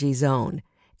bioenergy zone,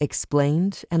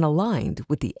 explained and aligned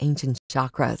with the ancient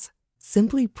chakras.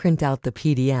 Simply print out the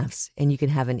PDFs and you can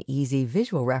have an easy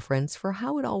visual reference for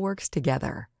how it all works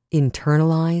together.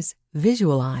 Internalize,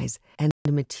 visualize, and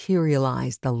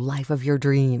materialize the life of your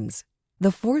dreams.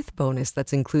 The fourth bonus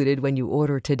that's included when you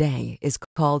order today is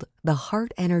called the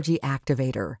Heart Energy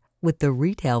Activator, with the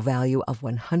retail value of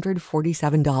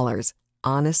 $147.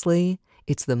 Honestly,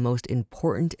 it's the most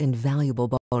important and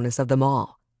valuable bonus of them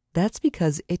all. That's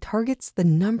because it targets the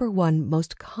 #1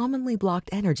 most commonly blocked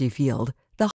energy field,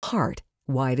 the heart.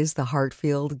 Why does the heart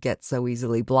field get so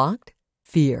easily blocked?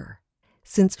 Fear.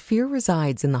 Since fear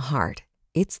resides in the heart,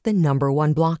 it's the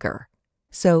 #1 blocker.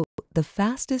 So the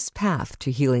fastest path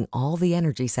to healing all the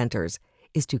energy centers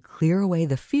is to clear away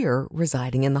the fear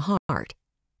residing in the heart.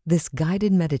 This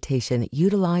guided meditation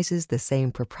utilizes the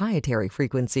same proprietary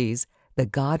frequencies, the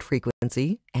God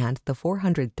frequency and the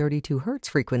 432 Hertz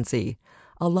frequency,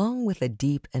 along with a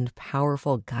deep and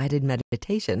powerful guided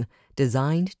meditation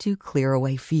designed to clear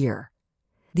away fear.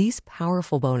 These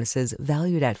powerful bonuses,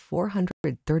 valued at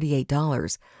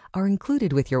 $438, are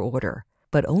included with your order,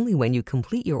 but only when you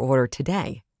complete your order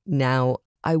today. Now,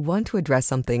 I want to address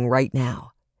something right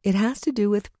now. It has to do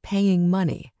with paying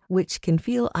money, which can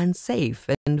feel unsafe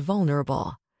and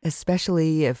vulnerable,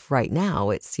 especially if right now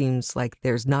it seems like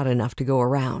there's not enough to go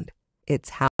around. It's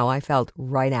how I felt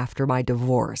right after my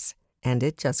divorce, and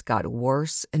it just got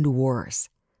worse and worse,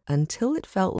 until it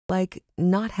felt like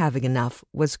not having enough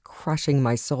was crushing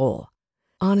my soul.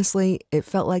 Honestly, it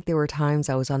felt like there were times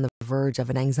I was on the verge of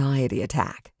an anxiety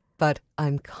attack. But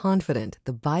I'm confident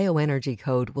the bioenergy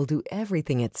code will do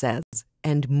everything it says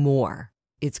and more.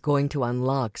 It's going to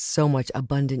unlock so much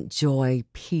abundant joy,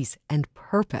 peace, and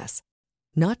purpose.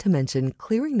 Not to mention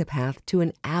clearing the path to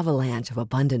an avalanche of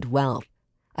abundant wealth.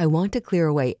 I want to clear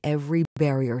away every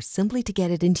barrier simply to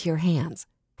get it into your hands.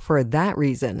 For that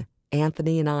reason,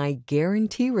 Anthony and I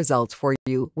guarantee results for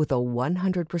you with a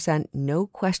 100% no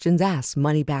questions asked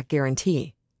money-back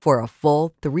guarantee for a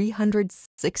full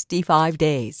 365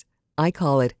 days. I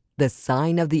call it the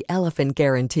Sign of the Elephant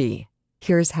Guarantee.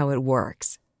 Here's how it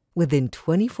works. Within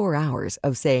 24 hours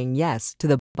of saying yes to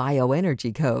the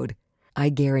bioenergy code, I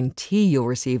guarantee you'll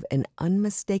receive an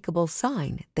unmistakable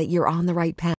sign that you're on the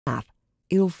right path.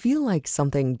 It'll feel like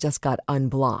something just got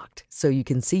unblocked so you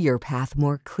can see your path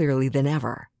more clearly than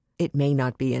ever. It may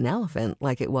not be an elephant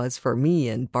like it was for me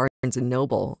in Barnes &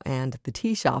 Noble and the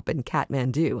tea shop in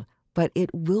Kathmandu, but it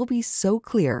will be so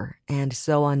clear and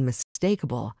so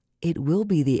unmistakable, it will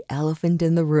be the elephant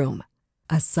in the room.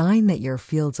 A sign that your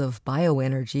fields of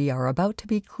bioenergy are about to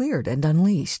be cleared and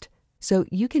unleashed, so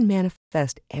you can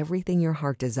manifest everything your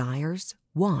heart desires,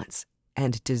 wants,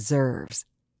 and deserves.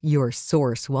 Your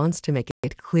source wants to make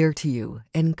it clear to you,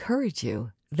 encourage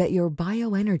you, that your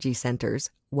bioenergy centers,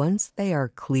 once they are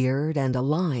cleared and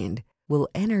aligned, will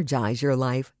energize your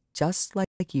life just like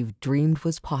you've dreamed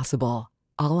was possible.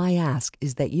 All I ask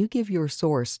is that you give your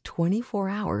source 24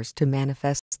 hours to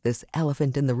manifest this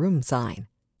elephant in the room sign.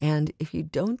 And if you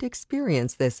don't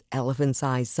experience this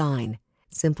elephant-sized sign,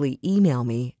 simply email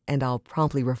me and I'll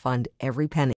promptly refund every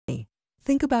penny.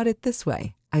 Think about it this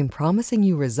way. I'm promising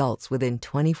you results within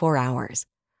 24 hours.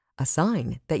 A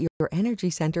sign that your energy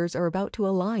centers are about to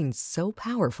align so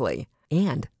powerfully.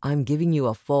 And I'm giving you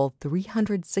a full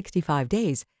 365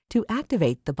 days to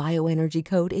activate the bioenergy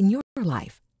code in your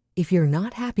life. If you're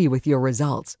not happy with your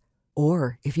results,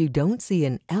 or if you don't see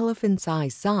an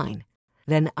elephant-sized sign,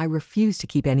 then I refuse to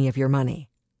keep any of your money.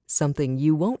 Something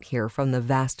you won't hear from the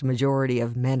vast majority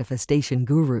of manifestation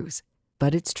gurus.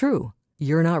 But it's true.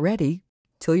 You're not ready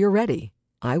till you're ready.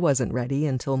 I wasn't ready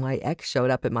until my ex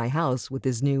showed up at my house with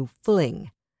his new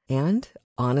fling. And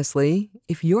honestly,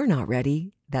 if you're not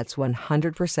ready, that's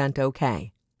 100%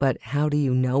 okay. But how do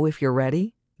you know if you're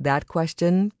ready? That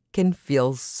question can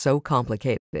feel so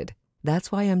complicated.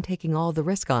 That's why I'm taking all the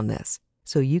risk on this,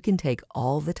 so you can take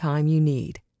all the time you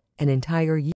need, an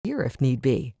entire year if need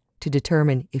be, to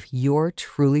determine if you're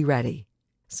truly ready.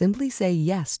 Simply say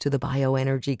yes to the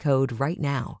bioenergy code right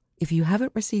now. If you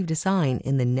haven't received a sign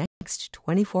in the next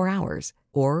 24 hours,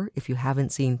 or if you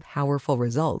haven't seen powerful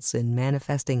results in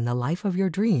manifesting the life of your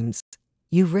dreams,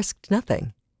 you've risked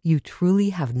nothing. You truly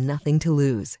have nothing to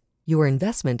lose. Your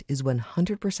investment is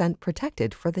 100%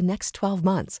 protected for the next 12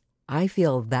 months. I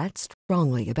feel that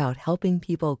strongly about helping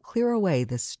people clear away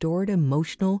the stored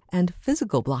emotional and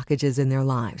physical blockages in their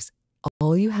lives.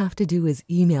 All you have to do is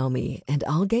email me and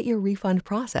I'll get your refund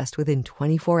processed within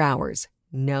 24 hours.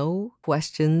 No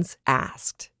questions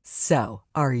asked. So,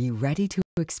 are you ready to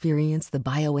experience the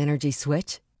bioenergy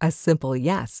switch? A simple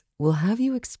yes will have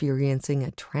you experiencing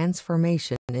a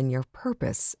transformation in your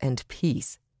purpose and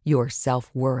peace, your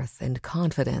self-worth and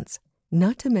confidence,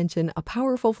 not to mention a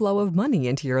powerful flow of money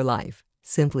into your life.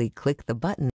 Simply click the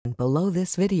button below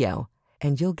this video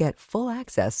and you'll get full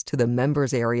access to the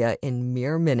members area in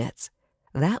mere minutes.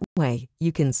 That way,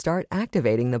 you can start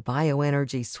activating the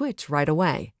bioenergy switch right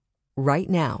away. Right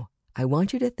now, I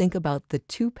want you to think about the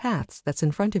two paths that's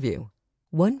in front of you.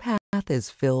 One path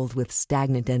is filled with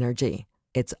stagnant energy.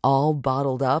 It's all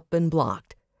bottled up and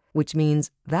blocked, which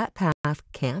means that path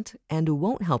can't and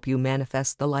won't help you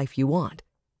manifest the life you want.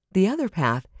 The other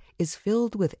path is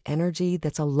filled with energy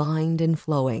that's aligned and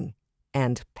flowing,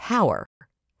 and power.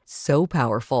 So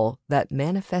powerful that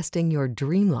manifesting your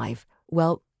dream life,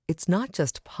 well, it's not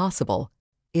just possible,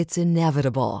 it's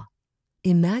inevitable.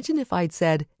 Imagine if I'd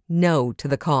said no to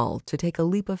the call to take a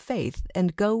leap of faith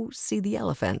and go see the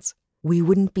elephants. We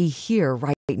wouldn't be here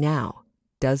right now.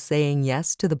 Does saying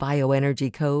yes to the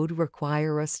bioenergy code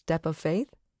require a step of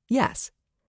faith? Yes.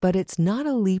 But it's not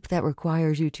a leap that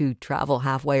requires you to travel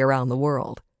halfway around the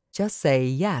world. Just say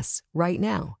yes right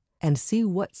now and see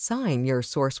what sign your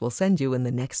source will send you in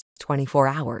the next 24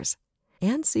 hours.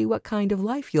 And see what kind of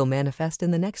life you'll manifest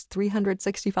in the next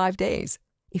 365 days.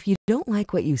 If you don't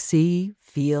like what you see,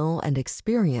 feel, and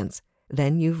experience,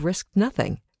 then you've risked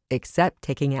nothing except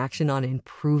taking action on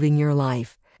improving your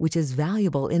life, which is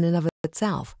valuable in and of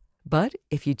itself. But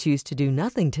if you choose to do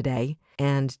nothing today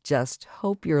and just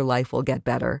hope your life will get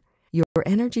better, your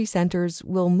energy centers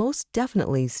will most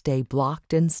definitely stay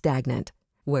blocked and stagnant.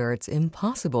 where it's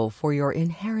impossible for your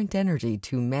inherent energy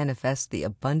to manifest the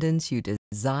abundance you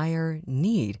desire,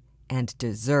 need, and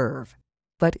deserve.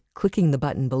 But clicking the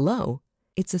button below,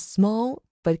 it's a small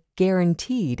but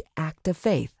guaranteed act of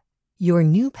faith. Your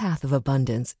new path of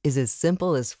abundance is as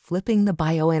simple as flipping the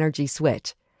bioenergy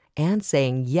switch and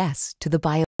saying yes to the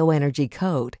bioenergy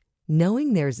code,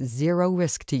 knowing there's zero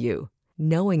risk to you,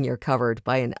 knowing you're covered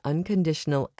by an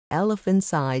unconditional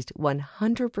elephant-sized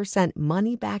 100%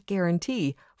 money-back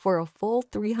guarantee for a full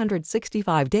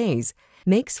 365 days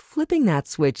makes flipping that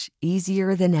switch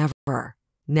easier than ever.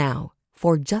 Now,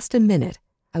 for just a minute,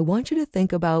 I want you to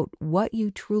think about what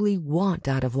you truly want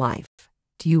out of life.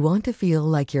 Do you want to feel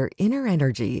like your inner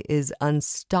energy is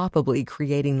unstoppably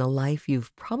creating the life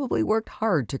you've probably worked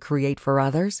hard to create for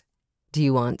others? Do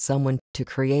you want someone to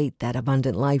create that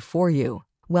abundant life for you?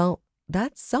 Well,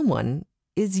 that someone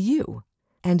is you,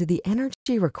 and the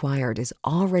energy required is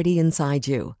already inside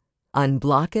you.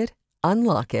 Unblock it,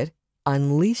 unlock it,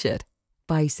 unleash it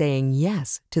by saying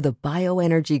yes to the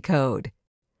bioenergy code,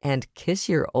 and kiss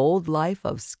your old life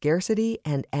of scarcity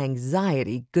and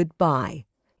anxiety goodbye.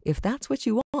 If that's what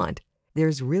you want,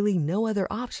 there's really no other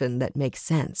option that makes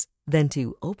sense than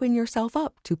to open yourself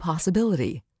up to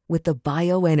possibility. With the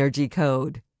bioenergy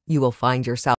code, you will find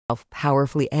yourself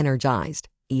powerfully energized,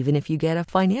 even if you get a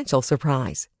financial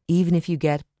surprise, even if you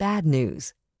get bad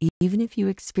news, even if you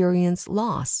experience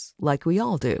loss like we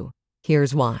all do.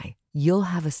 Here's why. You'll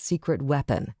have a secret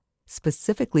weapon,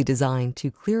 specifically designed to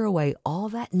clear away all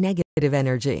that negative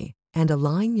energy and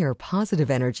align your positive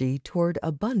energy toward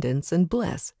abundance and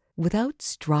bliss without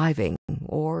striving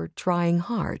or trying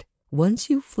hard. Once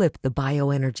you flip the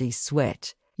bioenergy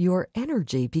switch, your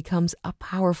energy becomes a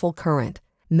powerful current,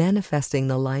 manifesting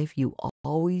the life you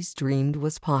always dreamed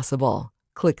was possible.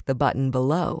 Click the button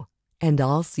below, and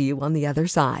I'll see you on the other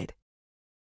side.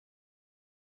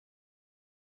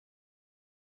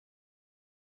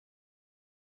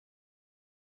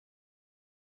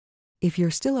 If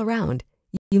you're still around,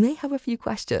 you may have a few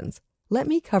questions. Let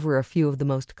me cover a few of the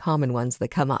most common ones that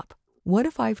come up. What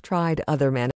if I've tried other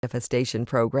manifestation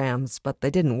programs, but they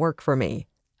didn't work for me?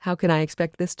 How can I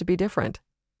expect this to be different?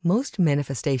 Most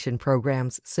manifestation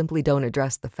programs simply don't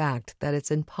address the fact that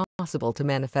it's impossible to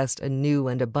manifest a new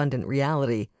and abundant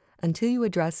reality until you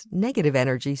address negative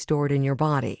energy stored in your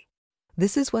body.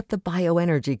 This is what the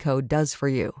bioenergy code does for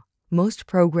you. Most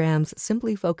programs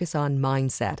simply focus on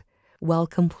mindset, while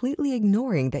completely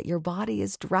ignoring that your body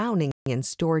is drowning in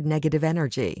stored negative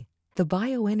energy. The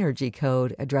bioenergy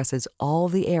code addresses all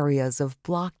the areas of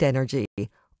blocked energy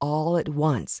all at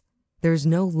once. There's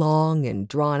no long and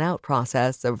drawn-out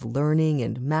process of learning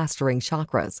and mastering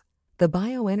chakras. The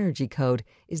bioenergy code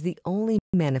is the only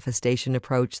manifestation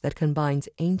approach that combines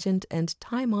ancient and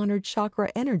time-honored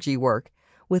chakra energy work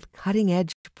with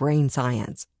cutting-edge brain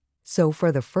science. So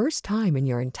for the first time in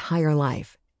your entire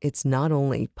life, it's not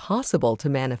only possible to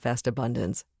manifest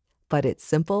abundance, but it's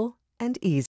simple and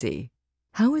easy.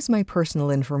 How is my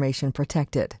personal information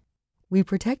protected? We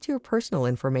protect your personal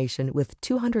information with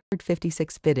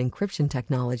 256-bit encryption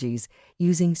technologies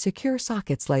using Secure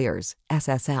Sockets Layers,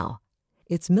 SSL.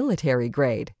 It's military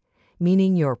grade,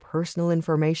 meaning your personal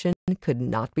information could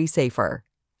not be safer.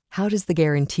 How does the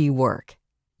guarantee work?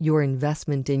 Your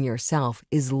investment in yourself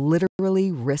is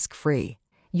literally risk-free.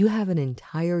 You have an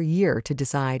entire year to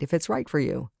decide if it's right for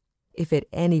you. If at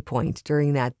any point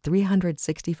during that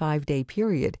 365-day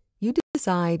period you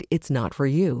decide it's not for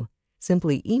you,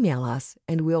 simply email us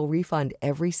and we'll refund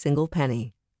every single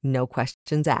penny. No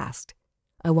questions asked.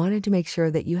 I wanted to make sure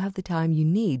that you have the time you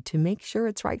need to make sure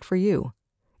it's right for you.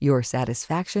 Your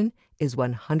satisfaction is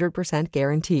 100%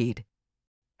 guaranteed.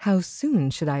 How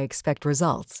soon should I expect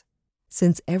results?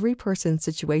 Since every person's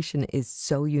situation is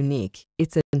so unique,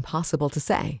 it's impossible to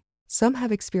say. Some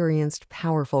have experienced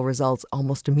powerful results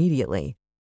almost immediately.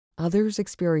 Others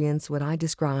experience what I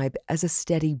describe as a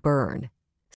steady burn.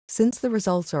 Since the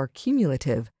results are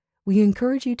cumulative, we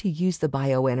encourage you to use the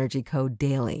bioenergy code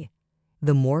daily.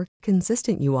 The more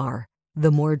consistent you are,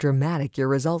 the more dramatic your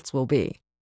results will be.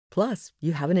 Plus,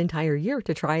 you have an entire year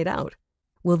to try it out.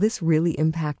 Will this really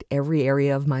impact every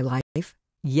area of my life?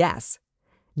 Yes.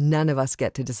 None of us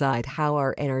get to decide how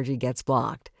our energy gets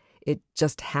blocked. It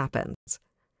just happens.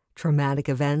 Traumatic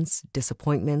events,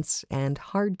 disappointments, and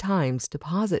hard times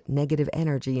deposit negative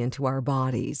energy into our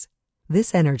bodies.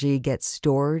 This energy gets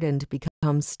stored and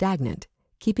becomes stagnant,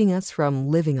 keeping us from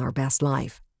living our best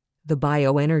life. The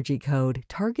bioenergy code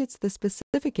targets the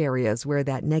specific areas where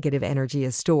that negative energy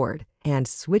is stored and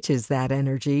switches that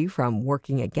energy from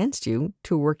working against you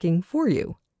to working for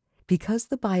you. Because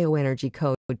the bioenergy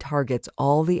code targets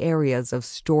all the areas of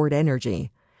stored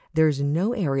energy, there's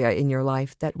no area in your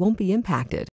life that won't be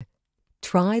impacted.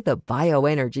 Try the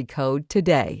bioenergy code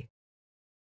today.